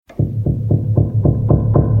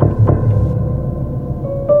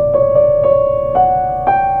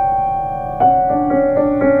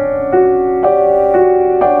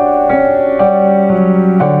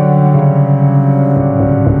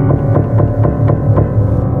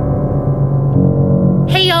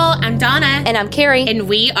Donna. And I'm Carrie. And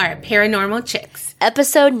we are Paranormal Chicks.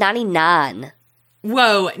 Episode 99.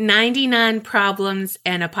 Whoa, 99 problems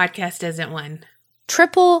and a podcast isn't one.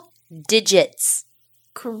 Triple digits.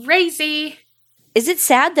 Crazy. Is it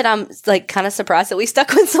sad that I'm kind of surprised that we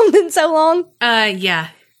stuck with something so long? Yeah.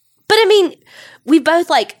 But I mean, we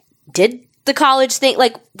both did the college thing.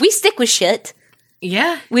 We stick with shit.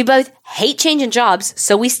 Yeah. We both hate changing jobs,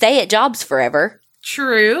 so we stay at jobs forever.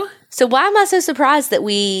 True. So why am I so surprised that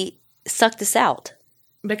we stuck this out?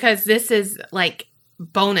 Because this is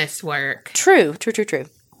bonus work. True.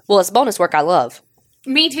 Well, it's bonus work I love.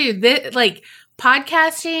 Me too.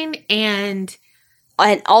 Podcasting and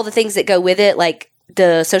all the things that go with it, like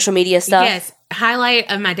the social media stuff. Yes. Highlight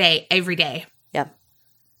of my day every day. Yeah.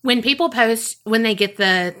 When people post, when they get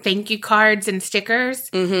the thank you cards and stickers,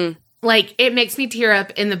 it makes me tear up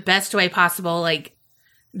in the best way possible.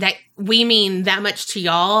 That we mean that much to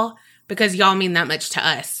y'all because y'all mean that much to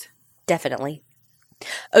us. Definitely.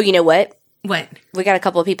 Oh, you know what? What? We got a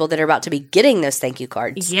couple of people that are about to be getting those thank you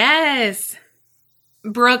cards. Yes.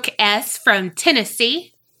 Brooke S. from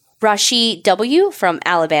Tennessee. Rashi W. from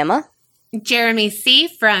Alabama. Jeremy C.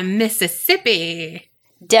 from Mississippi.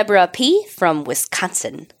 Deborah P. from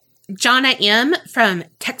Wisconsin. Jonna M. from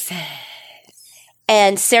Texas.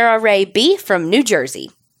 And Sarah Ray B. from New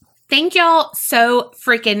Jersey. Thank y'all so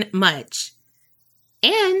freaking much.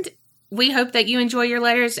 And we hope that you enjoy your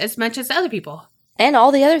letters as much as other people. And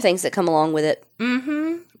all the other things that come along with it.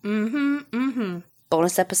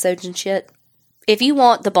 Bonus episodes and shit. If you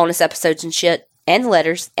want the bonus episodes and shit, and the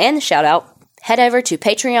letters, and the shout out, head over to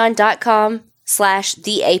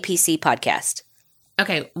patreon.com/theapc podcast.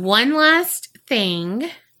 Okay, one last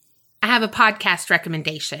thing. I have a podcast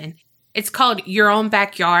recommendation. It's called Your Own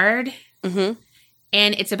Backyard. And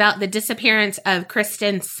it's about the disappearance of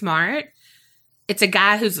Kristen Smart. It's a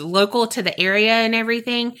guy who's local to the area and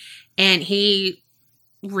everything. And he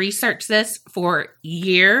researched this for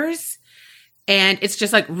years. And it's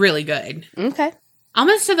just really good. Okay.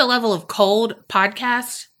 Almost to the level of Cold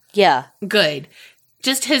podcast. Yeah. Good.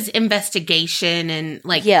 Just his investigation and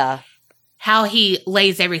how he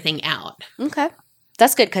lays everything out. Okay.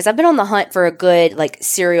 That's good because I've been on the hunt for a good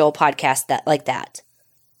serial podcast that.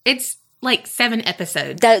 It's 7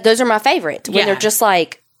 episodes. Those are my favorite. When they're just a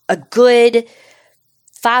good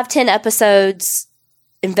 5-10 episodes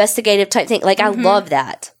investigative type thing. I love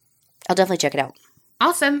that. I'll definitely check it out.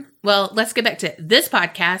 Awesome. Well, let's get back to this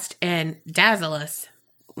podcast and dazzle us.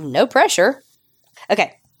 No pressure.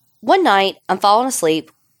 Okay. One night, I'm falling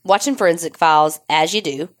asleep, watching Forensic Files, as you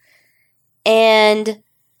do. And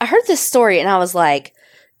I heard this story, and I was like,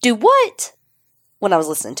 do what? When I was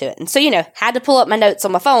listening to it. And so, had to pull up my notes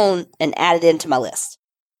on my phone and add it into my list.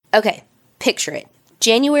 Okay. Picture it.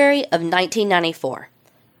 January of 1994.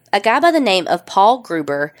 A guy by the name of Paul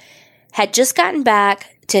Gruber had just gotten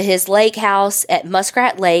back to his lake house at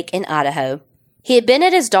Muskrat Lake in Idaho. He had been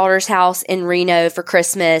at his daughter's house in Reno for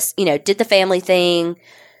Christmas, did the family thing,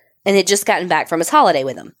 and had just gotten back from his holiday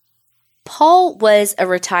with them. Paul was a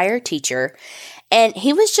retired teacher, and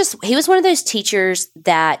he was one of those teachers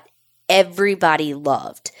that everybody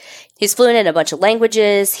loved. He's fluent in a bunch of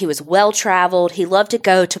languages. He was well-traveled. He loved to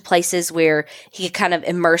go to places where he could kind of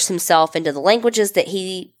immerse himself into the languages that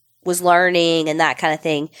he was learning and that kind of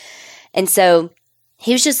thing. And so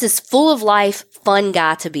he was just this full-of-life, fun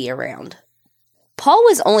guy to be around. Paul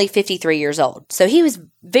was only 53 years old, so he was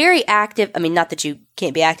very active. I mean, not that you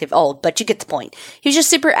can't be active old, but you get the point. He was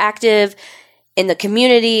just super active in the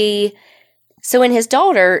community. So when his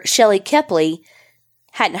daughter, Shelley Kepley,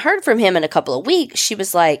 hadn't heard from him in a couple of weeks, she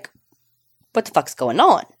was like, what the fuck's going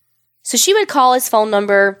on? So she would call his phone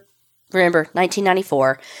number, remember,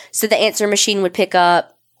 1994, so the answer machine would pick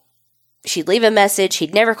up. She'd leave a message.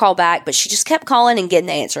 He'd never call back, but she just kept calling and getting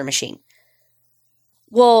the answer machine.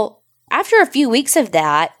 Well, after a few weeks of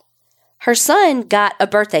that, her son got a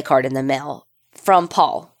birthday card in the mail from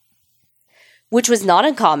Paul, which was not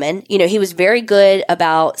uncommon. He was very good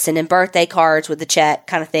about sending birthday cards with a check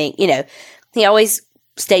kind of thing. He always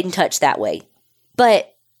stayed in touch that way.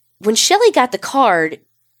 But when Shelley got the card,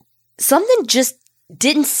 something just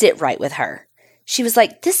didn't sit right with her. She was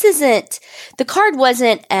like, the card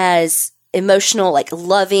wasn't as emotional,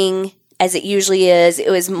 loving as it usually is. It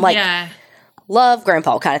was love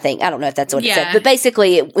grandpa kind of thing. I don't know if that's what it said. But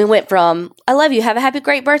basically, we went from, I love you, have a happy,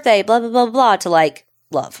 great birthday, blah, blah, blah, blah, to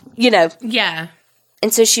love, Yeah.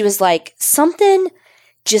 And so she was like, something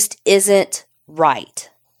just isn't right.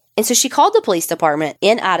 And so she called the police department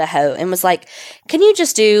in Idaho and was like, can you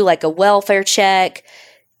just do a welfare check?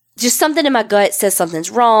 Just something in my gut says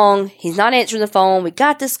something's wrong. He's not answering the phone. We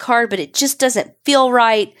got this card, but it just doesn't feel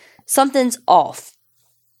right. Something's off.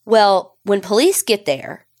 Well, when police get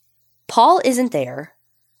there, Paul isn't there,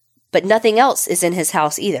 but nothing else is in his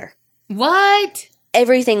house either. What?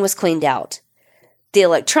 Everything was cleaned out. The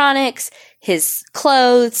electronics, his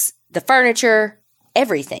clothes, the furniture,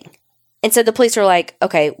 everything. And so the police are like,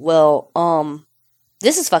 okay, well,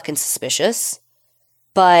 this is fucking suspicious.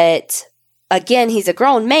 But again, he's a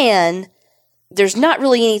grown man. There's not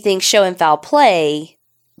really anything showing foul play,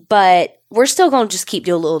 but we're still going to just keep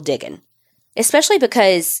doing a little digging. Especially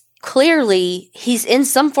because clearly he's in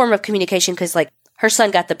some form of communication because, like, her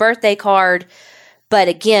son got the birthday card. But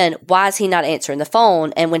again, why is he not answering the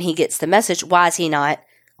phone? And when he gets the message, why is he not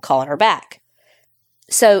calling her back?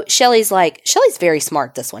 So Shelly's very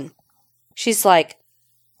smart, this one. She's like,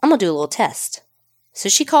 I'm going to do a little test. So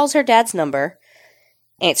she calls her dad's number.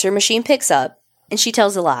 Answer machine picks up, and she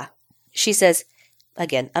tells a lie. She says,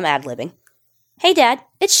 again, I'm ad-libbing. Hey, Dad,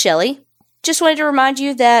 it's Shelly. Just wanted to remind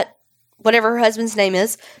you that whatever her husband's name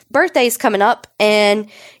is, birthday's coming up, and,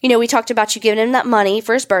 we talked about you giving him that money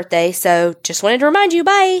for his birthday, so just wanted to remind you,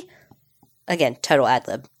 bye. Again, total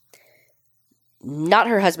ad-lib. Not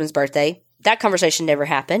her husband's birthday. That conversation never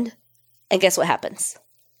happened. And guess what happens?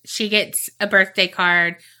 She gets a birthday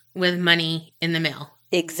card with money in the mail.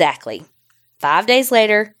 Exactly. 5 days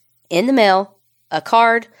later, in the mail, a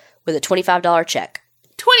card with a $25 check.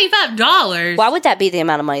 $25? Why would that be the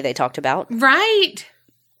amount of money they talked about? Right.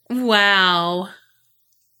 Wow.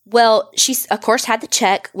 Well, she, of course, had the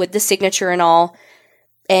check with the signature and all,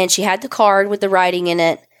 and she had the card with the writing in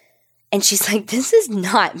it, and she's like, this is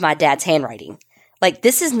not my dad's handwriting. Like,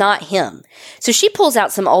 this is not him. So she pulls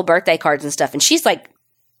out some old birthday cards and stuff, and she's like,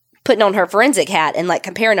 putting on her forensic hat and like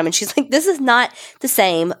comparing them. And she's like, this is not the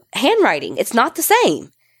same handwriting. It's not the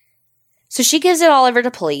same. So she gives it all over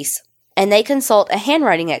to police and they consult a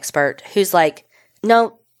handwriting expert who's like,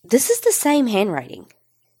 no, this is the same handwriting.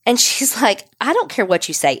 And she's like, I don't care what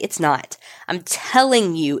you say. It's not. I'm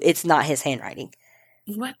telling you, it's not his handwriting.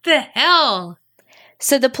 What the hell?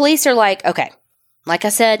 So the police are like, okay, like I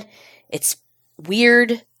said, it's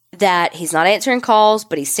weird that he's not answering calls,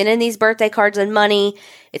 but he's sending these birthday cards and money.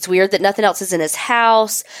 It's weird that nothing else is in his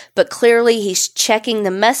house, but clearly he's checking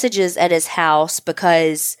the messages at his house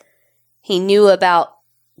because he knew about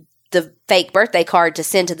the fake birthday card to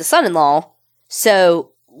send to the son-in-law.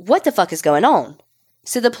 So what the fuck is going on?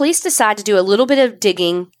 So the police decide to do a little bit of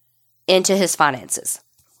digging into his finances.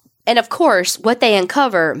 And of course, what they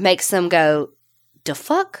uncover makes them go, the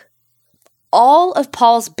fuck? All of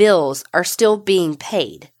Paul's bills are still being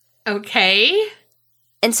paid. Okay.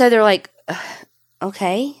 And so they're like,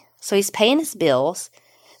 okay, so he's paying his bills.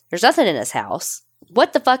 There's nothing in his house.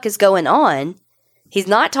 What the fuck is going on? He's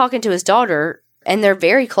not talking to his daughter, and they're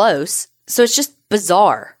very close. So it's just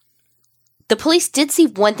bizarre. The police did see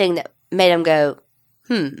one thing that made them go,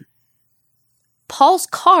 Paul's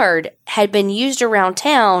card had been used around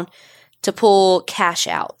town to pull cash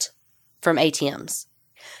out from ATMs.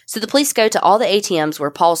 So the police go to all the ATMs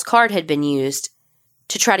where Paul's card had been used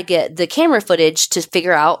to try to get the camera footage to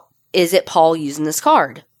figure out, is it Paul using this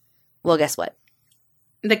card? Well, guess what?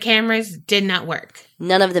 The cameras did not work.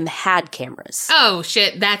 None of them had cameras. Oh,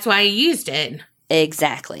 shit. That's why he used it.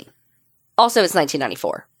 Exactly. Also, it's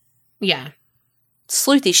 1994. Yeah.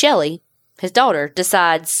 Sleuthy Shelly, his daughter,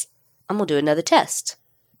 decides, I'm going to do another test.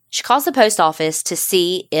 She calls the post office to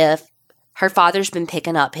see if her father's been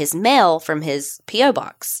picking up his mail from his P.O.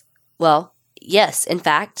 box. Well, yes, in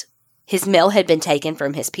fact, his mail had been taken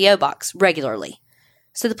from his P.O. box regularly.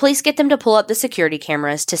 So the police get them to pull up the security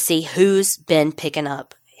cameras to see who's been picking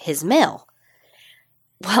up his mail.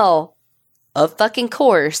 Well, of fucking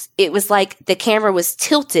course, it was like the camera was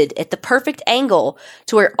tilted at the perfect angle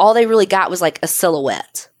to where all they really got was like a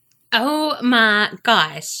silhouette. Oh my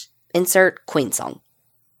gosh. Insert Queen song.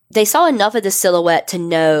 They saw enough of the silhouette to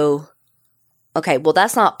know, okay, well,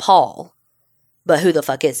 that's not Paul, but who the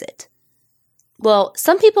fuck is it? Well,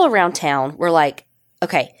 some people around town were like,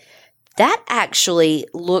 okay, that actually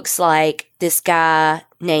looks like this guy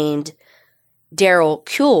named Daryl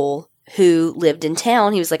Kuehl who lived in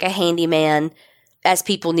town. He was like a handyman as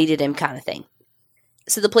people needed him kind of thing.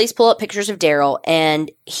 So the police pull up pictures of Daryl,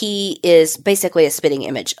 and he is basically a spitting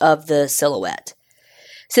image of the silhouette.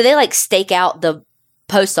 So they like stake out the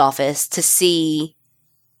post office to see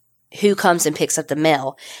who comes and picks up the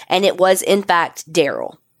mail. And it was, in fact,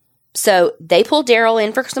 Daryl. So they pull Daryl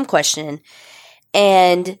in for some questioning.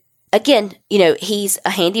 And again, he's a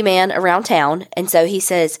handyman around town. And so he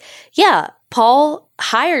says, yeah, Paul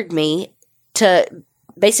hired me to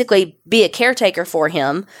basically be a caretaker for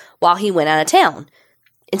him while he went out of town.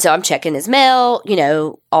 And so I'm checking his mail,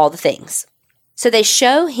 all the things. So they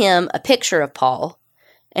show him a picture of Paul.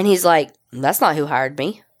 And he's like, that's not who hired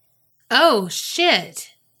me. Oh, shit.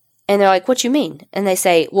 And they're like, what you mean? And they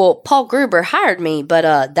say, well, Paul Gruber hired me,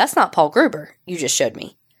 but that's not Paul Gruber. You just showed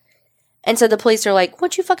me. And so the police are like,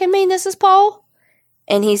 what you fucking mean this is Paul?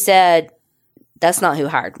 And he said, that's not who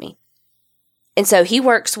hired me. And so he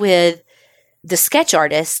works with the sketch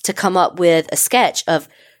artist to come up with a sketch of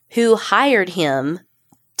who hired him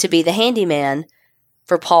to be the handyman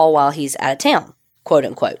for Paul while he's out of town, quote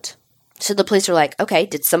unquote. So the police are like, okay,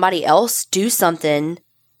 did somebody else do something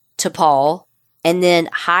to Paul and then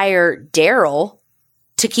hire Daryl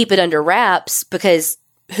to keep it under wraps because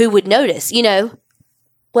who would notice, you know?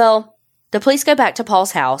 Well, the police go back to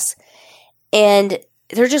Paul's house and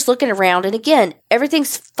they're just looking around. And again,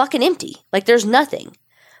 everything's fucking empty. Like there's nothing.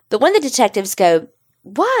 But when the detectives go,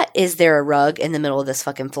 why is there a rug in the middle of this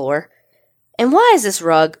fucking floor? And why is this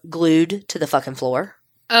rug glued to the fucking floor?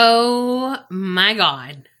 Oh my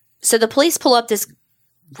God. So the police pull up this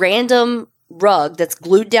random rug that's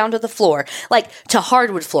glued down to the floor, like to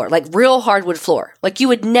hardwood floor, like real hardwood floor. Like you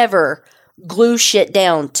would never glue shit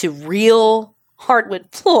down to real hardwood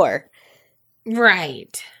floor.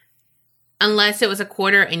 Right. Unless it was a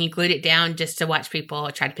quarter and you glued it down just to watch people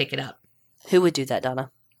try to pick it up. Who would do that,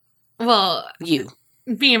 Donna? Well, you.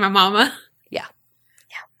 Me and my mama. Yeah.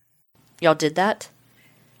 Y'all did that?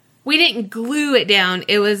 We didn't glue it down.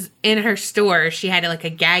 It was in her store. She had like a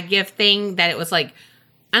gag gift thing that it was like,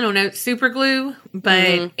 I don't know, super glue,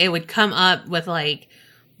 but it would come up with like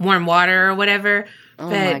warm water or whatever. Oh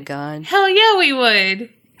but my God. Hell yeah, we would.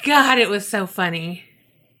 God, it was so funny.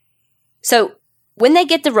 So when they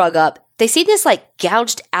get the rug up, they see this like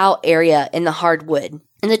gouged out area in the hardwood.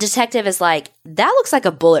 And the detective is like, that looks like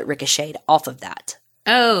a bullet ricocheted off of that.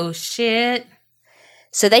 Oh, shit.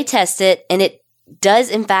 So they test it, and it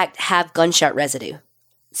does, in fact, have gunshot residue.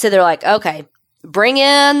 So they're like, okay, bring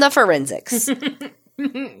in the forensics.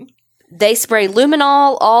 They spray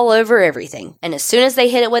luminol all over everything. And as soon as they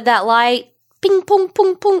hit it with that light, ping, pong,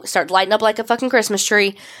 pong, pong, start lighting up like a fucking Christmas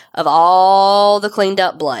tree of all the cleaned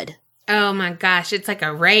up blood. Oh, my gosh. It's like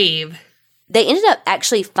a rave. They ended up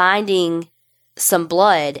actually finding some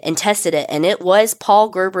blood and tested it, and it was Paul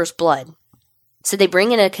Gruber's blood. So they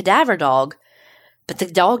bring in a cadaver dog, but the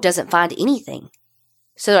dog doesn't find anything.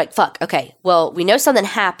 So they're like, fuck, okay, well, we know something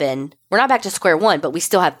happened. We're not back to square one, but we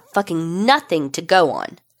still have fucking nothing to go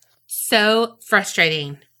on. So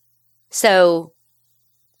frustrating. So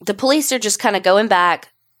the police are just kind of going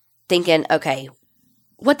back, thinking, okay,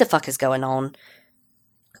 what the fuck is going on?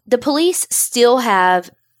 The police still have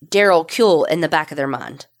Daryl Kuehl in the back of their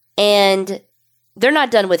mind, and they're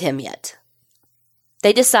not done with him yet.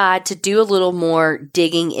 They decide to do a little more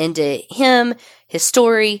digging into him, his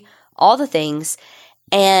story, all the things,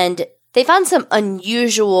 and they find some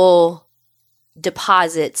unusual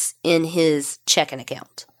deposits in his checking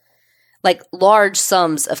account. Like large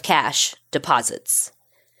sums of cash deposits.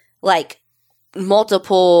 Like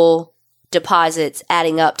multiple deposits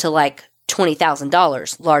adding up to like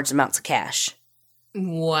 $20,000, large amounts of cash.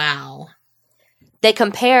 Wow. They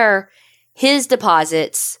compare his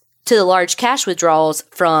deposits to the large cash withdrawals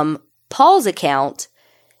from Paul's account,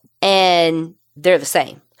 and they're the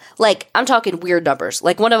same. Like, I'm talking weird numbers.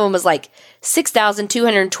 Like, one of them was like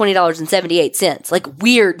 $6,220.78. Like,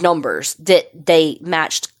 weird numbers that they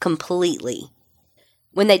matched completely.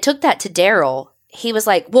 When they took that to Daryl, he was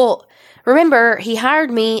like, well, remember, he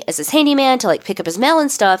hired me as his handyman to, like, pick up his mail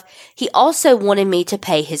and stuff. He also wanted me to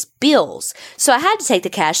pay his bills. So I had to take the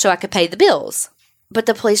cash so I could pay the bills. But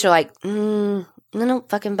the police are like, I don't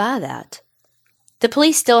fucking buy that. The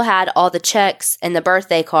police still had all the checks and the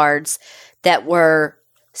birthday cards that were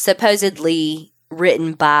supposedly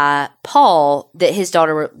written by Paul that his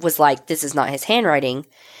daughter was like, this is not his handwriting.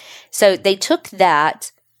 So they took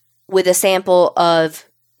that with a sample of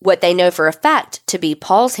what they know for a fact to be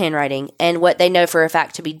Paul's handwriting and what they know for a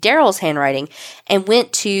fact to be Daryl's handwriting and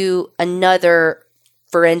went to another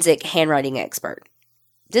forensic handwriting expert.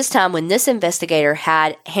 This time, when this investigator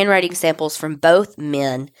had handwriting samples from both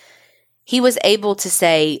men, he was able to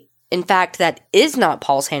say, in fact, that is not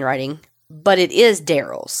Paul's handwriting, but it is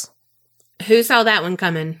Daryl's. Who saw that one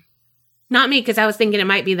coming? Not me, because I was thinking it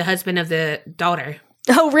might be the husband of the daughter.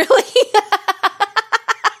 Oh, really?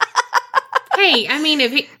 Hey, I mean,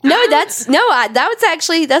 if he... that's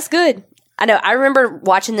good. I know. I remember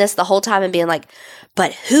watching this the whole time and being like,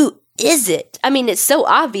 but who is it? I mean, it's so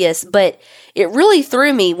obvious, but it really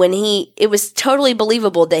threw me when it was totally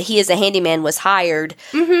believable that he as a handyman was hired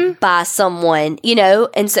by someone, you know?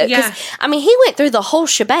 And so, yeah. I mean, he went through the whole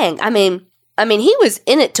shebang. I mean, he was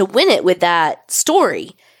in it to win it with that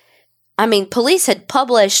story. I mean, police had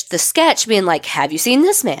published the sketch being like, have you seen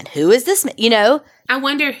this man? Who is this man? You know? I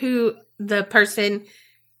wonder who the person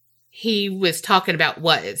he was talking about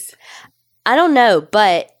was? I don't know,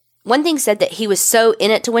 but one thing said that he was so in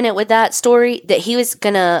it to win it with that story that he was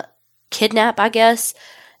going to kidnap, I guess,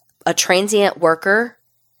 a transient worker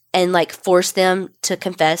and like force them to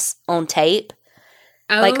confess on tape.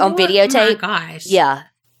 Like on videotape. Oh my gosh. Yeah.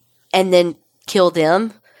 And then kill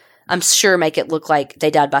them. I'm sure make it look like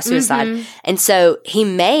they died by suicide. Mm-hmm. And so he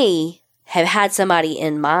may have had somebody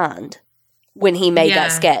in mind when he made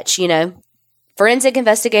that sketch, you know. Forensic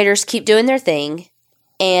investigators keep doing their thing,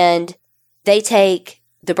 and they take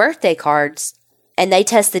the birthday cards and they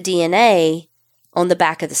test the DNA on the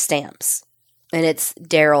back of the stamps. And it's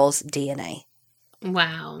Daryl's DNA.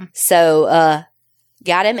 Wow. So,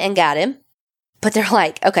 got him. But they're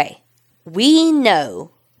like, okay, we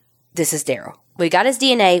know this is Daryl. We got his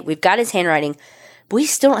DNA. We've got his handwriting. But we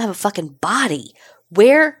still don't have a fucking body.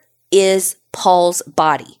 Where is Paul's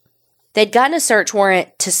body? They'd gotten a search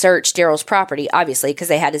warrant to search Daryl's property, obviously, because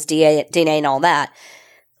they had his DNA and all that.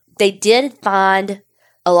 They did find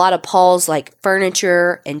a lot of Paul's, like,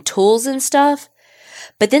 furniture and tools and stuff.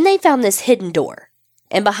 But then they found this hidden door.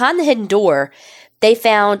 And behind the hidden door, they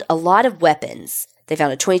found a lot of weapons. They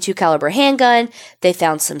found a .22 caliber handgun. They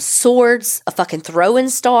found some swords, a fucking throwing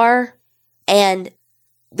star, and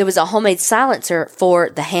there was a homemade silencer for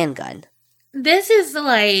the handgun. This is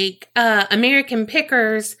like American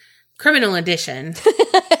Pickers Criminal Edition.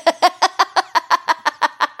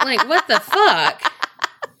 Like, what the fuck?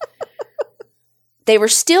 They were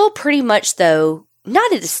still pretty much, though,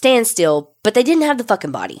 not at a standstill, but they didn't have the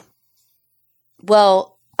fucking body.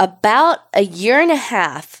 Well, about a year and a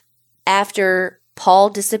half after Paul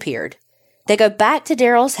disappeared, they go back to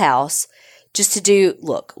Daryl's house just to do,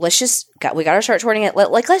 look, we got our search warrant,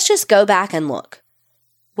 let's just go back and look.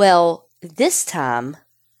 Well, this time,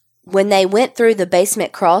 when they went through the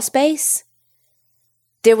basement crawl space,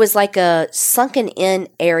 there was like a sunken in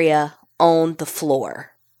area on the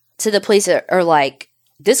floor. So the police are like,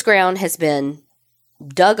 this ground has been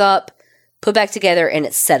dug up, put back together, and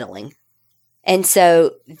it's settling. And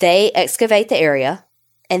so they excavate the area,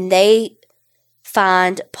 and they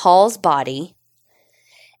find Paul's body,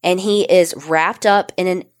 and he is wrapped up in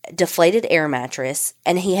a deflated air mattress,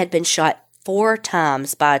 and he had been shot 4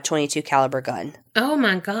 times by a .22 caliber gun. Oh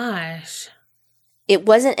my gosh. It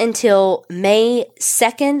wasn't until May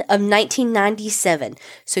 2nd of 1997,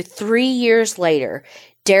 so 3 years later,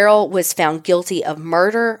 Daryl was found guilty of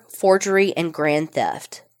murder, forgery, and grand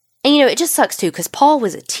theft. And you know, it just sucks too, because Paul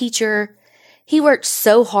was a teacher. He worked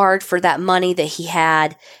so hard for that money that he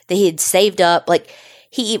had saved up. Like,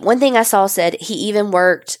 one thing I saw said he even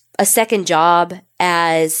worked a second job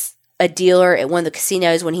as a dealer at one of the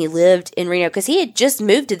casinos when he lived in Reno, because he had just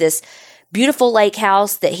moved to this beautiful lake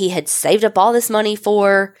house that he had saved up all this money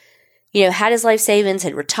for, you know, had his life savings,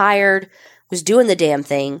 had retired, was doing the damn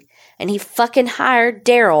thing. And he fucking hired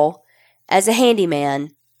Daryl as a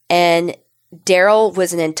handyman. And Daryl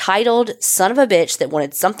was an entitled son of a bitch that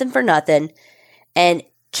wanted something for nothing and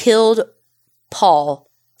killed Paul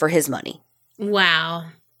for his money. Wow.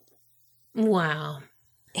 Wow.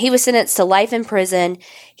 He was sentenced to life in prison.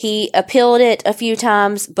 He appealed it a few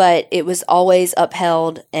times, but it was always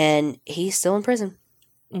upheld, and he's still in prison.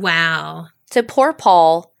 Wow. So poor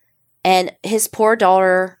Paul and his poor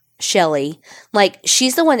daughter, Shelly, like,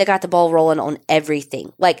 she's the one that got the ball rolling on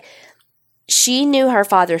everything. Like, she knew her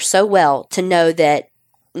father so well to know that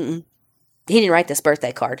he didn't write this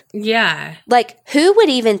birthday card. Yeah. Like, who would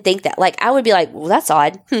even think that? Like, I would be like, well, that's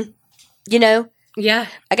odd. You know? Yeah.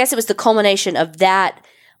 I guess it was the culmination of that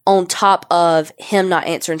on top of him not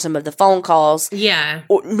answering some of the phone calls. Yeah.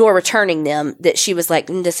 Nor returning them, that she was like,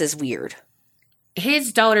 this is weird.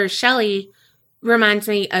 His daughter, Shelly, reminds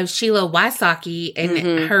me of Sheila Wysocki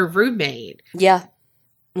and her roommate. Yeah.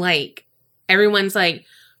 Like, everyone's like,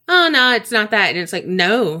 oh, no, it's not that. And it's like,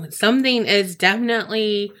 no, something is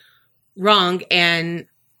definitely wrong, and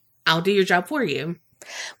I'll do your job for you.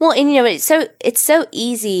 Well, and you know, it's so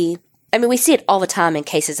easy. I mean, we see it all the time in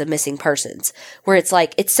cases of missing persons, where it's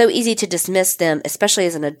like, it's so easy to dismiss them, especially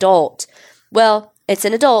as an adult. Well, it's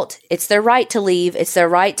an adult. It's their right to leave. It's their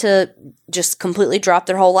right to just completely drop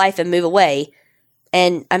their whole life and move away.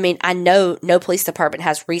 And I mean, I know no police department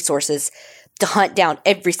has resources to hunt down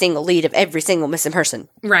every single lead of every single missing person.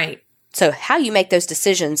 Right. So how you make those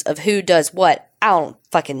decisions of who does what, I don't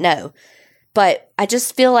fucking know. But I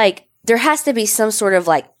just feel like there has to be some sort of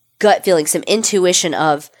like gut feeling, some intuition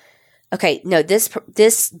of, okay, no,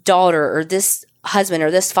 this daughter or this husband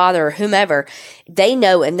or this father or whomever, they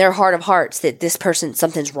know in their heart of hearts that this person,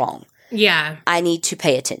 something's wrong. Yeah. I need to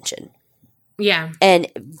pay attention. Yeah. And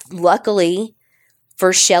luckily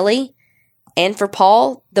for Shelly, And for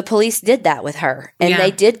Paul, the police did that with her. And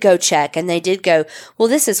they did go check and they did go, well,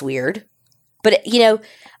 this is weird. But,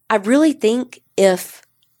 I really think if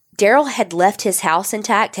Daryl had left his house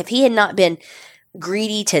intact, if he had not been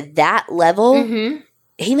greedy to that level,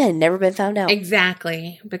 he may have never been found out.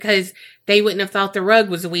 Exactly. Because they wouldn't have thought the rug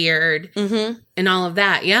was weird and all of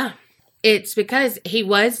that. Yeah. It's because he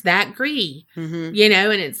was that greedy, and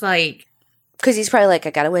it's like. Because he's probably like,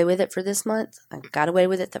 I got away with it for this month. I got away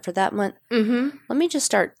with it for that month. Let me just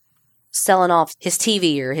start selling off his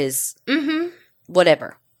TV or his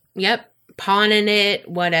whatever. Yep. Pawning it,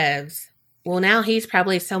 whatevs. Well, now he's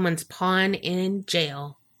probably someone's pawn in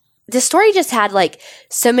jail. The story just had like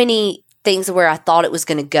so many things where I thought it was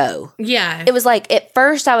going to go. Yeah. It was like, at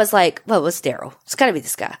first I was like, well, it's Daryl. It's got to be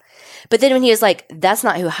this guy. But then when he was like, that's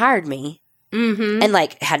not who hired me. And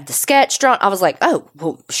like had the sketch drawn, I was like, oh,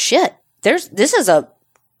 well, shit. This is a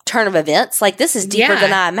turn of events. Like, this is deeper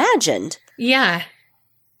than I imagined. Yeah.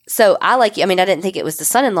 So I didn't think it was the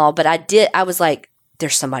son-in-law, but I was like,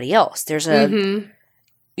 there's somebody else. There's a,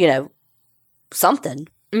 something.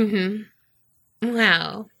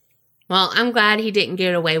 Wow. Well, I'm glad he didn't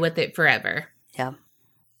get away with it forever. Yeah.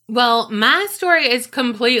 Well, my story is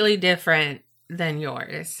completely different than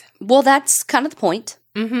yours. Well, that's kind of the point.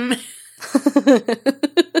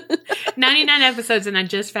 99 episodes, and I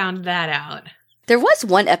just found that out. There was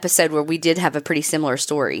one episode where we did have a pretty similar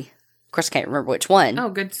story. Of course, I can't remember which one. Oh,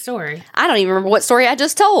 good story. I don't even remember what story I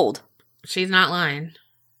just told. She's not lying.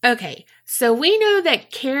 Okay, so we know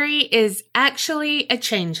that Carrie is actually a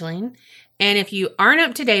changeling, and if you aren't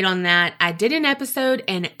up to date on that, I did an episode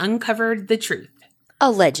and uncovered the truth.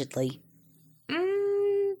 Allegedly.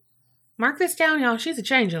 Mark this down, y'all. She's a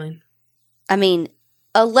changeling.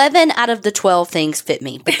 11 out of the 12 things fit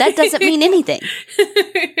me, but that doesn't mean anything.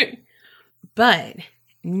 But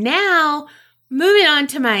now, moving on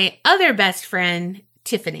to my other best friend,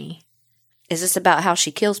 Tiffany. Is this about how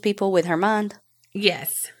she kills people with her mind?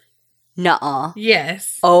 Yes. Nuh-uh.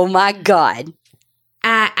 Yes. Oh my God.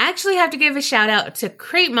 I actually have to give a shout out to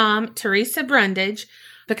Crate Mom, Teresa Brundage,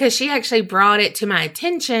 because she actually brought it to my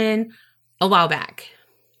attention a while back.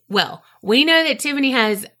 Well, we know that Tiffany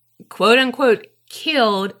has, quote unquote,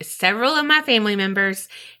 killed several of my family members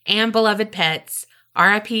and beloved pets.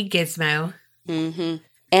 R.I.P. Gizmo. And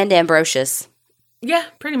Ambrosius. Yeah,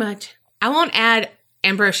 pretty much. I won't add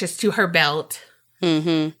Ambrosius to her belt.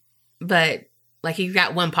 But, like, he's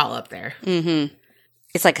got one paw up there.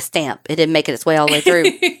 It's like a stamp. It didn't make it its way all the way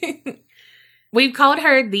through. We've called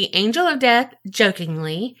her the Angel of Death,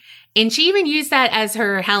 jokingly. And she even used that as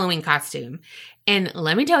her Halloween costume. And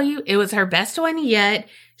let me tell you, it was her best one yet.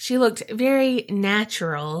 She looked very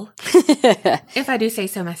natural, if I do say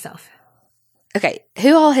so myself. Okay,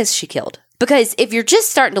 who all has she killed? Because if you're just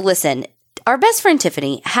starting to listen, our best friend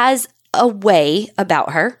Tiffany has a way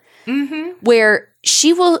about her where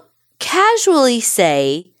she will casually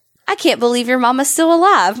say, I can't believe your mama's still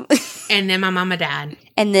alive. And then my mama died.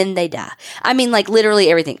 And then they die. Like literally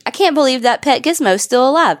everything. I can't believe that pet Gizmo's still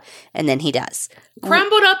alive. And then he dies.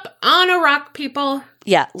 Crumbled up on a rock, people.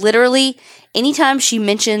 Yeah, literally, anytime she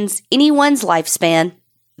mentions anyone's lifespan,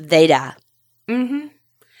 they die.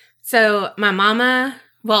 So my mama,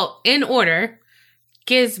 well, in order,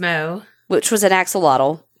 Gizmo. Which was an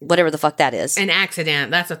axolotl, whatever the fuck that is. An accident.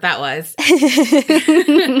 That's what that was.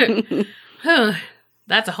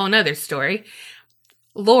 That's a whole nother story.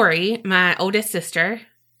 Lori, my oldest sister.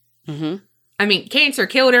 Cancer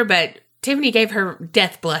killed her, but Tiffany gave her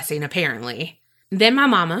death blessing, apparently. Then my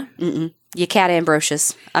mama. You cat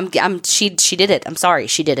Ambrosius. She did it. I'm sorry.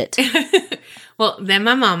 She did it. Well, then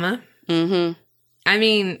my mama. I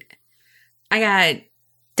got...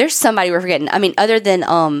 There's somebody we're forgetting. Other than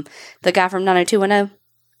the guy from 90210.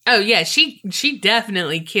 Oh, yeah. She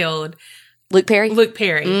definitely killed... Luke Perry? Luke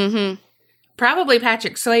Perry. Probably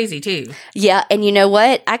Patrick Swayze, too. Yeah, and you know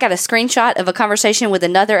what? I got a screenshot of a conversation with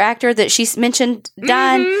another actor that she mentioned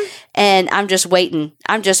dying, and I'm just waiting.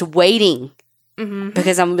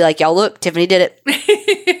 Because I'm going to be like, y'all, look, Tiffany did it.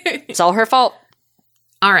 It's all her fault.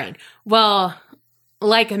 All right. Well,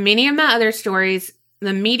 like many of my other stories,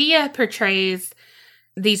 the media portrays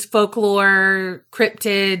these folklore,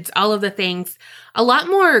 cryptids, all of the things, a lot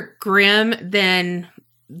more grim than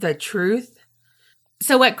the truth.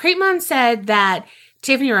 So what Crate Mom said that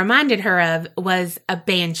Tiffany reminded her of was a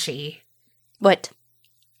banshee. What?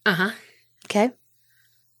 Okay.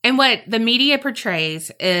 And what the media portrays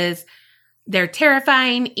is they're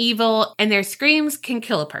terrifying, evil, and their screams can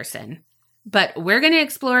kill a person. But we're going to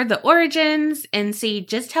explore the origins and see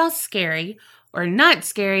just how scary or not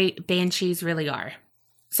scary banshees really are.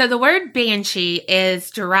 So the word banshee is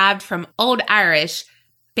derived from Old Irish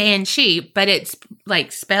banshee, but it's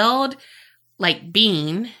like spelled like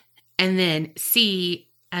bean and then C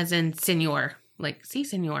as in senor, like si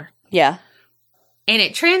senor. Yeah. And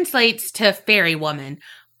it translates to fairy woman.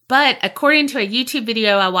 But according to a YouTube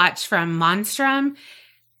video I watched from Monstrum,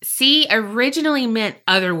 C originally meant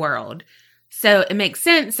otherworld. So it makes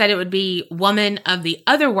sense that it would be woman of the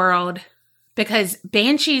otherworld because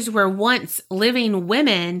banshees were once living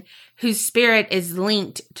women whose spirit is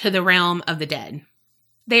linked to the realm of the dead.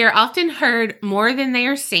 They are often heard more than they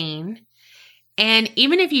are seen. And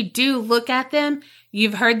even if you do look at them,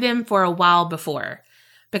 you've heard them for a while before.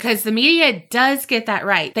 Because the media does get that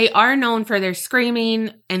right. They are known for their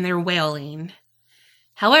screaming and their wailing.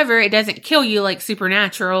 However, it doesn't kill you like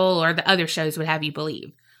Supernatural or the other shows would have you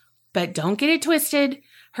believe. But don't get it twisted.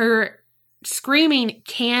 Her screaming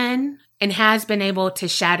can and has been able to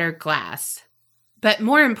shatter glass. But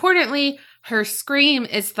more importantly, her scream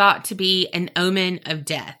is thought to be an omen of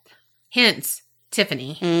death. Hence,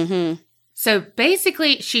 Tiffany. Mm-hmm. So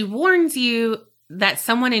basically, she warns you that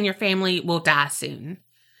someone in your family will die soon.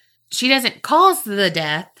 She doesn't cause the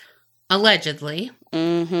death, allegedly.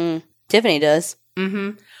 Mm-hmm. Tiffany does.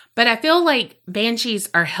 Mm-hmm. But I feel like banshees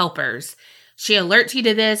are helpers. She alerts you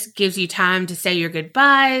to this, gives you time to say your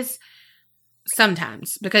goodbyes.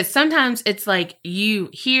 Sometimes. Because sometimes it's like you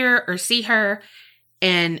hear or see her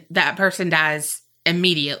and that person dies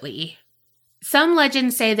immediately. Some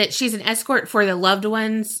legends say that she's an escort for the loved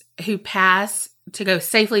ones who pass to go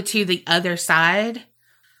safely to the other side.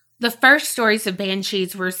 The first stories of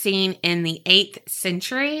banshees were seen in the 8th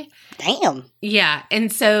century. Damn. Yeah,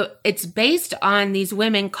 and so it's based on these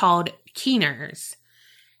women called keeners.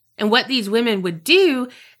 And what these women would do,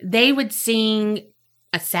 they would sing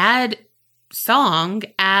a sad song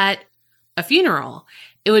at a funeral.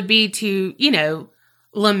 It would be to,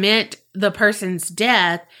 lament the person's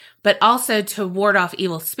death, but also to ward off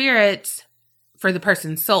evil spirits for the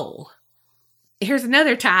person's soul. Here's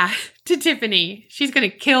another tie to Tiffany. She's going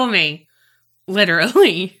to kill me.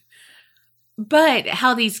 Literally. But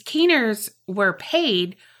how these keeners were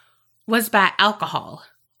paid was by alcohol.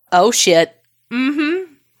 Oh, shit.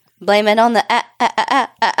 Mm-hmm. Blame it on the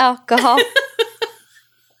alcohol.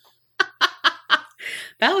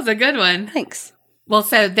 That was a good one. Thanks. Well,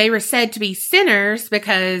 so they were said to be sinners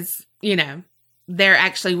because, they're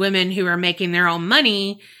actually women who are making their own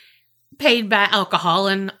money paid by alcohol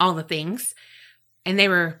and all the things. And they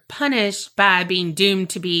were punished by being doomed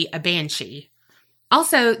to be a banshee.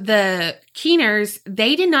 Also, the keeners,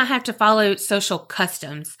 they did not have to follow social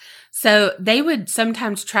customs. So they would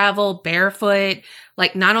sometimes travel barefoot,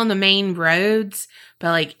 like not on the main roads, but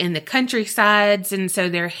like in the countrysides. And so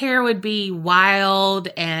their hair would be wild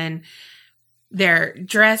and their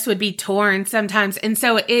dress would be torn sometimes. And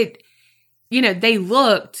so they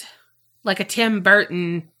looked like a Tim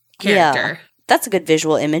Burton character. Yeah, that's a good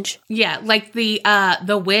visual image. Yeah, like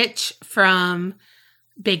the witch from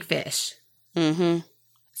Big Fish. Mm-hmm.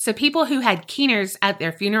 So people who had keeners at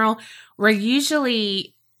their funeral were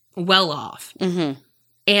usually well off. Mm-hmm.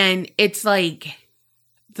 And it's like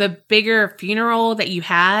the bigger funeral that you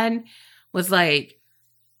had was like,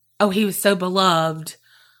 oh, he was so beloved,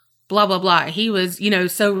 blah, blah, blah. He was,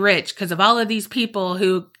 so rich because of all of these people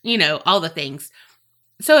who, all the things.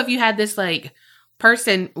 So if you had this like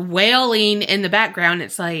person wailing in the background,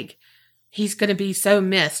 it's like, he's going to be so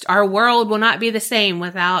missed. Our world will not be the same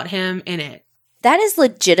without him in it. That is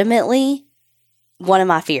legitimately one of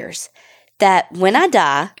my fears. That when I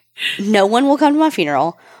die, no one will come to my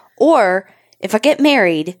funeral. Or if I get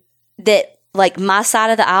married, that like my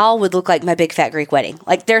side of the aisle would look like my big fat Greek wedding.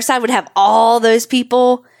 Like their side would have all those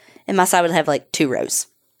people and my side would have like 2 rows.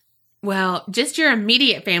 Well, just your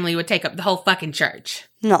immediate family would take up the whole fucking church.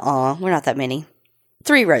 Nuh-uh, we're not that many.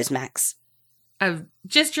 3 rows max. Of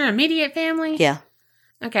just your immediate family? Yeah.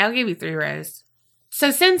 Okay, I'll give you 3 rows. So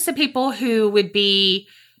since the people who would be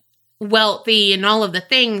wealthy and all of the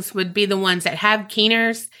things would be the ones that have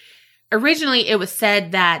keeners, originally it was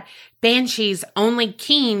said that banshees only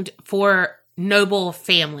keened for noble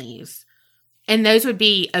families. And those would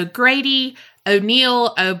be O'Grady,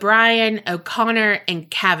 O'Neill, O'Brien, O'Connor, and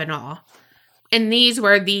Kavanaugh. And these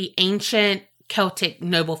were the ancient Celtic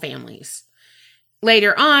noble families.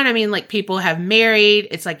 Later on, people have married,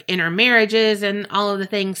 it's like intermarriages and all of the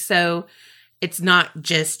things, so it's not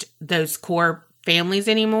just those core families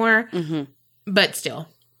anymore, but still.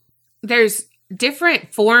 There's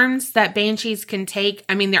different forms that banshees can take.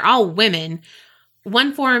 They're all women.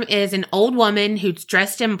 One form is an old woman who's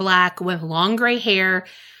dressed in black with long gray hair,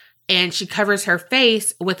 and she covers her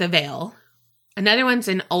face with a veil. Another one's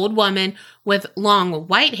an old woman with long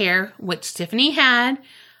white hair, which Tiffany had,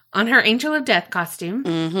 on her Angel of Death costume,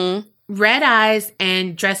 Mm-hmm. red eyes,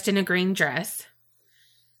 and dressed in a green dress.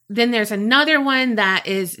 Then there's another one that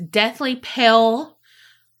is deathly pale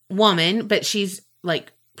woman, but she's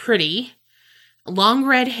like pretty, long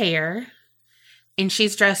red hair, and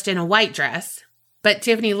she's dressed in a white dress. But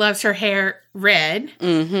Tiffany loves her hair red.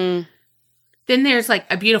 Mm-hmm. Then there's like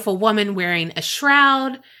a beautiful woman wearing a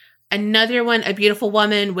shroud. Another one, a beautiful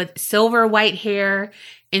woman with silver white hair,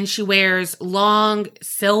 and she wears long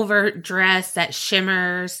silver dress that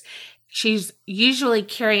shimmers. She's usually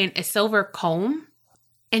carrying a silver comb.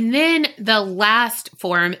 And then the last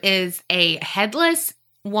form is a headless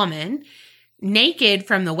woman, naked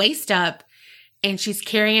from the waist up, and she's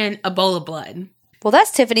carrying a bowl of blood. Well,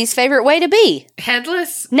 that's Tiffany's favorite way to be.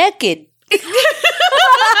 Headless? Naked.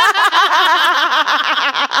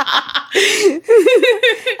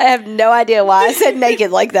 I have no idea why I said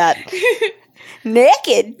naked like that.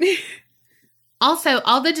 Naked. Also,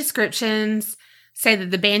 all the descriptions say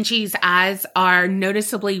that the banshee's eyes are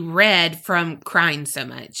noticeably red from crying so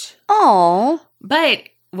much. Oh. But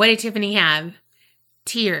what did Tiffany have?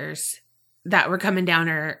 Tears that were coming down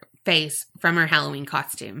her face from her Halloween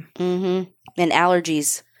costume. Mm-hmm. And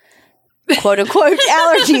allergies. Quote unquote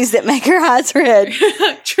allergies that make her eyes red.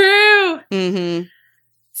 True. Mm-hmm.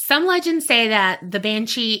 Some legends say that the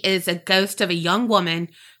banshee is a ghost of a young woman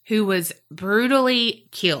who was brutally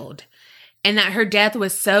killed, and that her death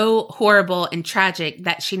was so horrible and tragic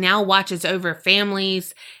that she now watches over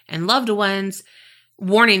families and loved ones,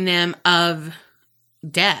 warning them of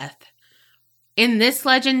death. In this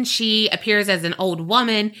legend, she appears as an old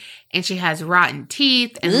woman, and she has rotten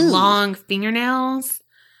teeth and Ooh. long fingernails.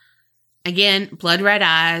 Again, blood red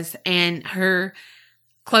eyes, and her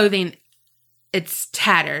clothing, it's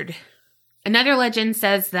tattered. Another legend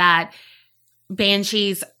says that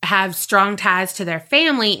banshees have strong ties to their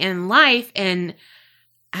family in life and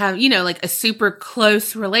have, like a super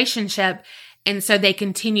close relationship. And so they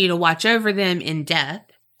continue to watch over them in death.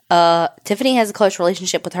 Tiffany has a close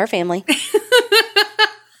relationship with her family.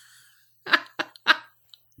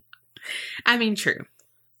 I mean, true.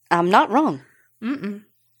 I'm not wrong. Mm-mm.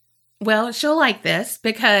 Well, she'll like this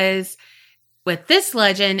because with this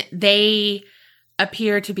legend, they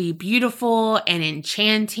appear to be beautiful and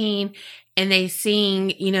enchanting, and they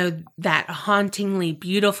sing, that hauntingly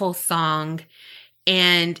beautiful song.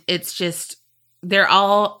 And it's just, they're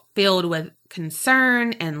all filled with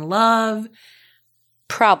concern and love.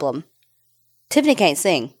 Problem. Tiffany can't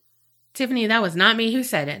sing. Tiffany, that was not me who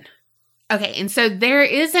said it. Okay, and so there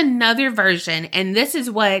is another version, and this is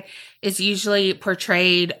what is usually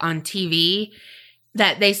portrayed on TV,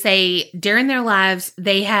 that they say during their lives,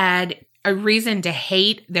 they had a reason to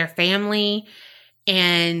hate their family,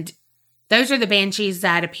 and those are the banshees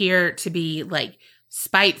that appear to be like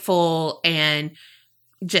spiteful and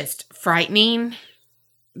just frightening.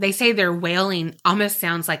 They say their wailing almost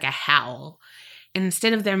sounds like a howl. And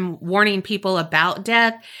instead of them warning people about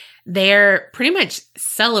death, they're pretty much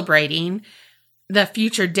celebrating the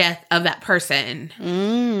future death of that person.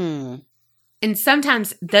 Mm. And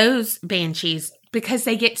sometimes those banshees, because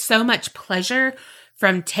they get so much pleasure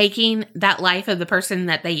from taking that life of the person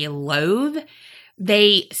that they loathe,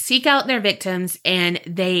 they seek out their victims and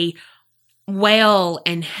they wail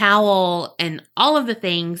and howl and all of the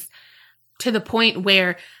things to the point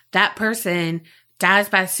where that person dies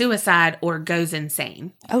by suicide or goes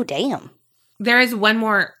insane. Oh, damn. There is one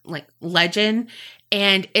more legend,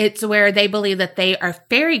 and it's where they believe that they are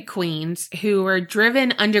fairy queens who were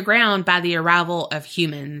driven underground by the arrival of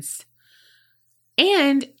humans.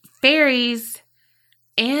 And fairies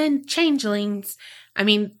and changelings. I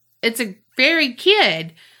mean, it's a fairy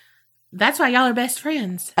kid. That's why y'all are best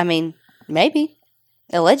friends. I mean, maybe.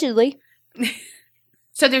 Allegedly.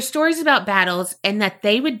 So there's stories about battles and that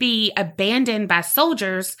they would be abandoned by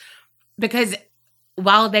soldiers because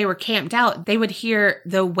while they were camped out, they would hear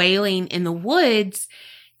the wailing in the woods.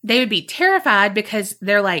 They would be terrified because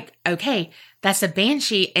they're like, okay, that's a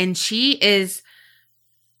banshee and she is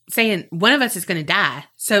saying one of us is going to die.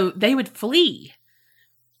 So they would flee.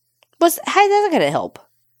 How is that going to help?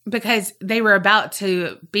 Because they were about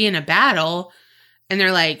to be in a battle and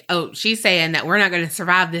they're like, oh, she's saying that we're not going to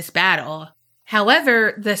survive this battle.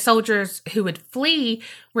 However, the soldiers who would flee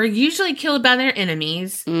were usually killed by their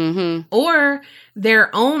enemies or their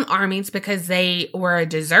own armies because they were a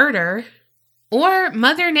deserter, or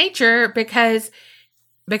Mother Nature because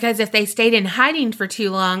if they stayed in hiding for too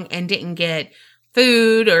long and didn't get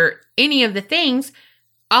food or any of the things,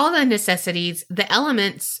 all the necessities, the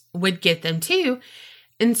elements would get them too.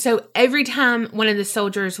 And so every time one of the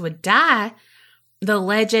soldiers would die, the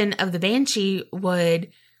legend of the banshee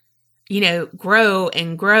would grow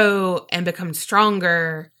and become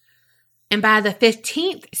stronger. And by the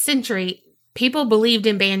 15th century, people believed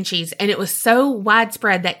in banshees, and it was so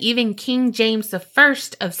widespread that even King James I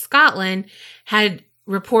of Scotland had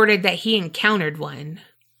reported that he encountered one.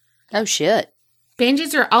 Oh, shit.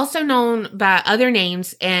 Banshees are also known by other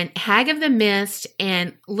names, and Hag of the Mist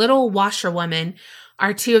and Little Washerwoman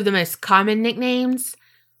are two of the most common nicknames.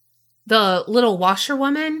 The Little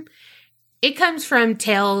Washerwoman, it comes from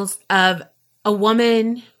tales of a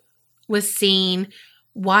woman was seen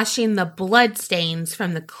washing the blood stains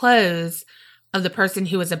from the clothes of the person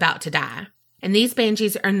who was about to die. And these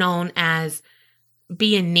banshees are known as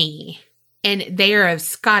Biani, and they are of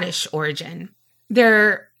Scottish origin.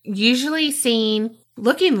 They're usually seen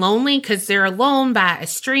looking lonely because they're alone by a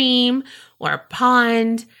stream or a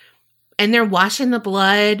pond, and they're washing the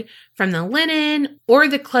blood from the linen or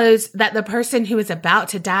the clothes that the person who is about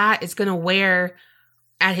to die is going to wear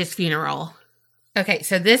at his funeral. Okay,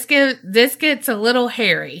 so this gets a little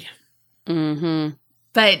hairy. Mm-hmm.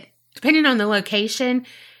 But depending on the location,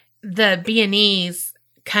 the Bianese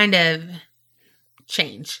kind of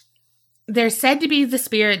change. They're said to be the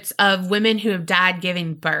spirits of women who have died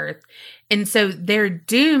giving birth. And so they're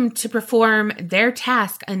doomed to perform their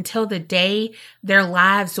task until the day their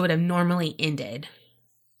lives would have normally ended.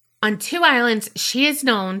 On 2 islands, she is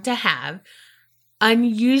known to have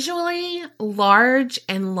unusually large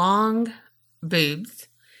and long boobs,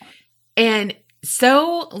 and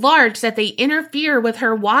so large that they interfere with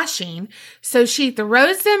her washing. So she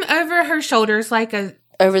throws them over her shoulders like a...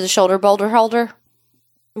 Over the shoulder boulder holder?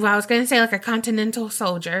 Well, I was going to say like a continental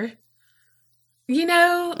soldier.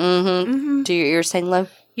 Mm-hmm. Mm-hmm. Do your ears hang low?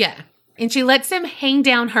 Yeah. And she lets them hang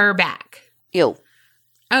down her back. Ew.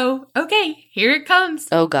 Oh, okay. Here it comes.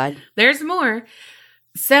 Oh, God. There's more.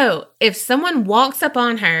 So, if someone walks up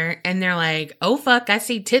on her and they're like, oh, fuck, I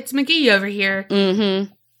see Tits McGee over here.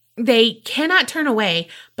 Mm-hmm. They cannot turn away,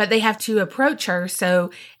 but they have to approach her.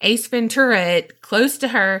 So, Ace Ventura, close to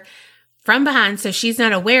her from behind so she's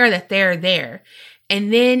not aware that they're there.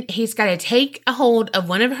 And then he's got to take a hold of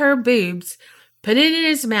one of her boobs, put it in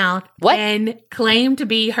his mouth, and claim to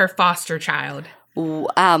be her foster child.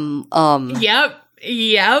 Yep.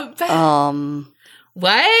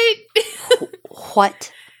 What?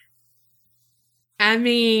 What? I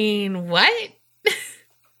mean, what?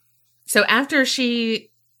 So after she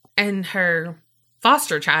and her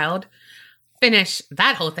foster child finish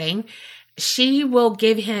that whole thing, she will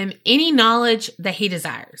give him any knowledge that he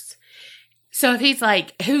desires. So if he's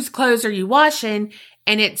like, whose clothes are you washing?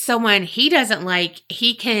 And it's someone he doesn't like,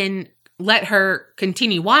 he can let her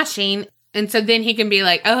continue washing. And so then he can be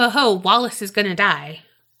like, oh, Wallace is going to die.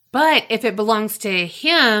 But if it belongs to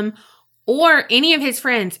him or any of his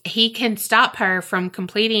friends, he can stop her from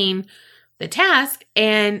completing the task,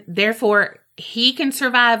 and therefore he can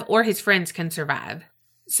survive or his friends can survive.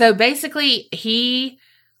 So basically, he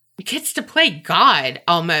gets to play God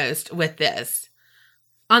almost with this.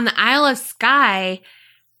 On the Isle of Skye,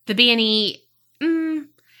 the Biani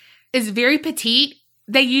is very petite.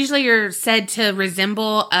 They usually are said to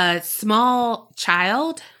resemble a small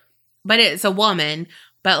child, but it's a woman,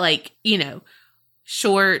 but like,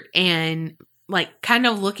 short and like kind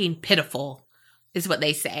of looking pitiful is what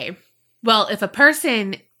they say. Well, if a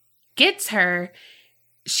person gets her,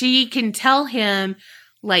 she can tell him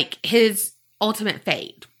like his ultimate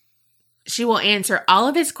fate. She will answer all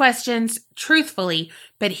of his questions truthfully,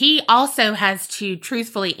 but he also has to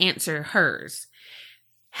truthfully answer hers.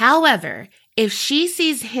 However, if she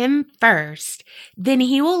sees him first, then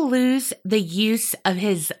he will lose the use of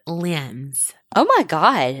his limbs. Oh my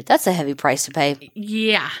God, that's a heavy price to pay.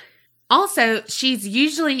 Yeah. Also, she's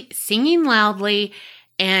usually singing loudly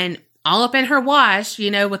and all up in her wash,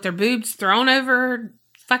 with her boobs thrown over her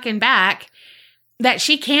fucking back, that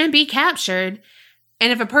she can be captured.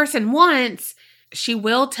 And if a person wants, she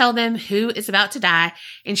will tell them who is about to die,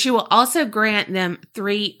 and she will also grant them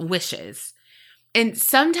 3 wishes. And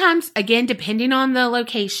sometimes, again, depending on the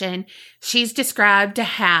location, she's described to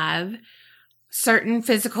have certain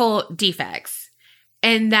physical defects.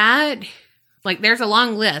 And that, there's a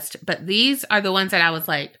long list, but these are the ones that I was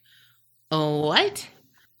like, oh, what?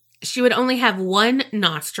 She would only have 1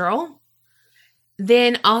 nostril.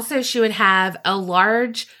 Then also she would have a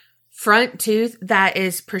large front tooth that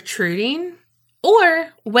is protruding, or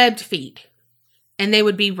webbed feet. And they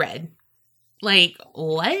would be red. Like,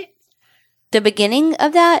 what? The beginning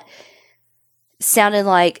of that sounded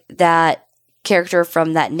like that character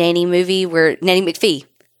from that Nanny movie where Nanny McPhee.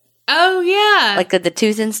 Oh, yeah. Like the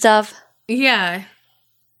tooth and stuff. Yeah.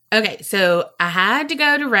 Okay, so I had to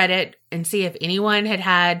go to Reddit and see if anyone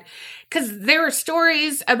had Because there were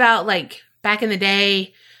stories about, like, back in the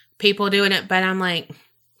day, people doing it, but I'm like,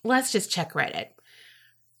 let's just check Reddit.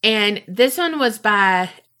 And this one was by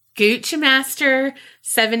Gooch Master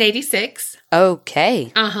 786.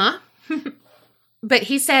 Okay. Uh-huh. But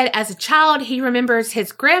he said as a child, he remembers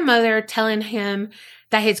his grandmother telling him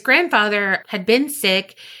that his grandfather had been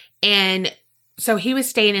sick, and so he was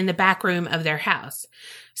staying in the back room of their house.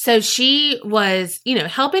 So she was,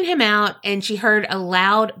 helping him out, and she heard a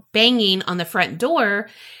loud banging on the front door.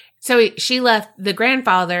 So she left the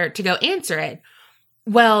grandfather to go answer it.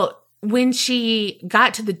 Well, when she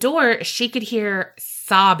got to the door, she could hear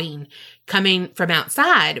sobbing coming from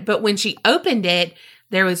outside. But when she opened it,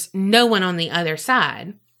 there was no one on the other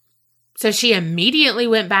side. So she immediately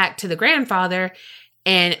went back to the grandfather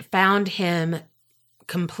and found him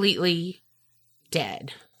completely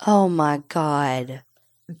dead. Oh my God.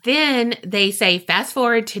 Then they say fast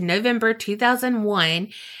forward to November 2001,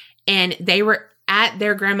 and they were at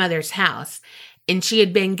their grandmother's house, and she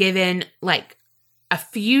had been given like a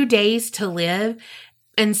few days to live.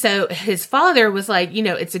 And so his father was like,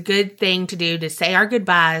 it's a good thing to do to say our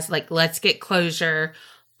goodbyes. Like, let's get closure,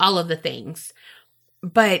 all of the things.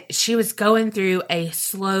 But she was going through a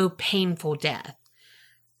slow, painful death.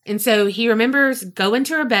 And so he remembers going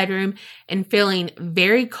to her bedroom and feeling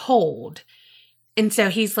very cold. And so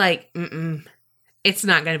he's like, it's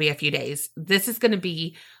not going to be a few days. This is going to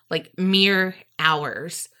be like mere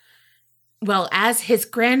hours. Well, as his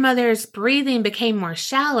grandmother's breathing became more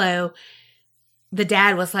shallow, the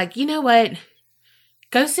dad was like, you know what?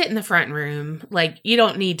 Go sit in the front room. Like, you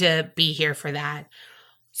don't need to be here for that.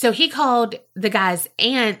 So he called the guy's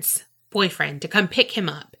aunt's boyfriend to come pick him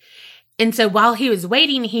up. And so while he was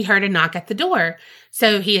waiting, he heard a knock at the door.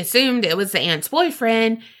 So he assumed it was the aunt's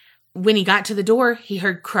boyfriend. When he got to the door, he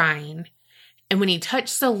heard crying. And when he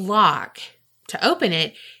touched the lock to open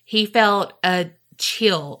it, he felt a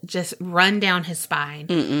chill just run down his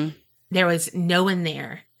spine. There was no one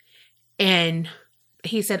there. And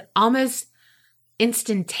he said almost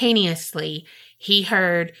instantaneously, he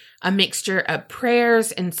heard a mixture of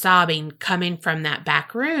prayers and sobbing coming from that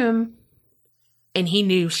back room, and he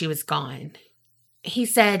knew she was gone. He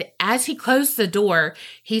said as he closed the door,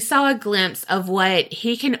 he saw a glimpse of what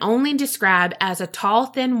he can only describe as a tall,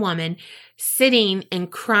 thin woman sitting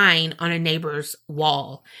and crying on a neighbor's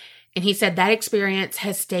wall. And he said that experience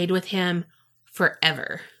has stayed with him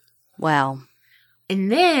forever. Wow.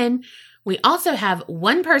 And then we also have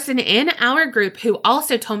one person in our group who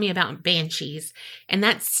also told me about banshees, and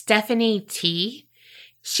that's Stephanie T.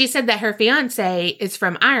 She said that her fiance is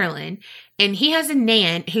from Ireland, and he has a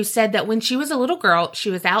nan who said that when she was a little girl,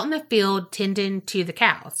 she was out in the field tending to the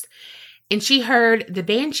cows, and she heard the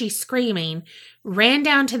banshee screaming, ran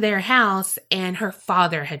down to their house, and her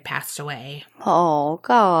father had passed away. Oh,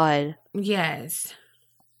 God. Yes.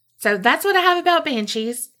 So that's what I have about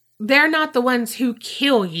banshees. They're not the ones who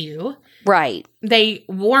kill you. Right. They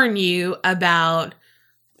warn you about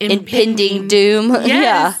impending doom. Yes.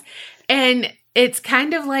 Yeah. And it's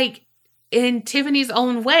kind of like in Tiffany's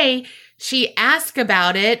own way, she asks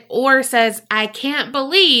about it or says, I can't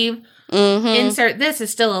believe insert this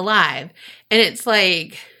is still alive. And it's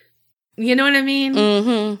like, you know what I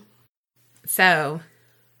mean? So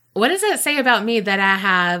what does that say about me that I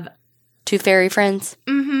have 2 fairy friends?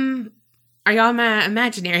 Are y'all my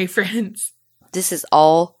imaginary friends? This is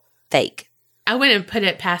all fake. I wouldn't put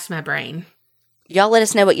it past my brain. Y'all let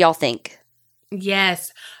us know what y'all think.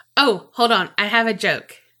 Yes. Oh, hold on. I have a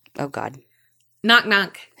joke. Oh, God. Knock,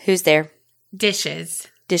 knock. Who's there? Dishes.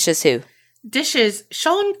 Dishes who? Dishes.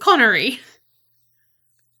 Sean Connery.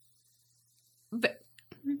 But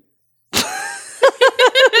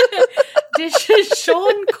Dishes.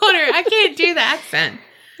 Sean Connery. I can't do the accent.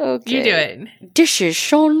 Okay. You do it. Dishes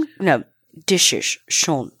Sean. No. Dishes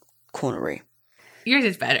Sean Connery. Yours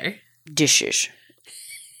is better. Dishes.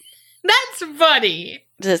 That's funny.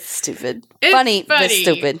 That's stupid. It's funny, but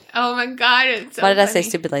stupid. Oh my God. It's so Why did I funny. say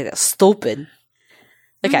stupid like that? Stupid.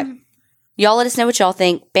 Okay. Y'all let us know what y'all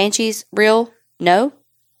think. Banshees real? No?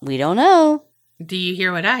 We don't know. Do you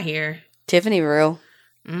hear what I hear? Tiffany real.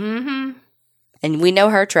 And we know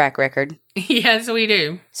her track record. Yes, we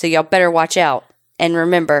do. So y'all better watch out. And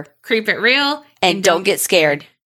remember, Creep it real and don't get scared.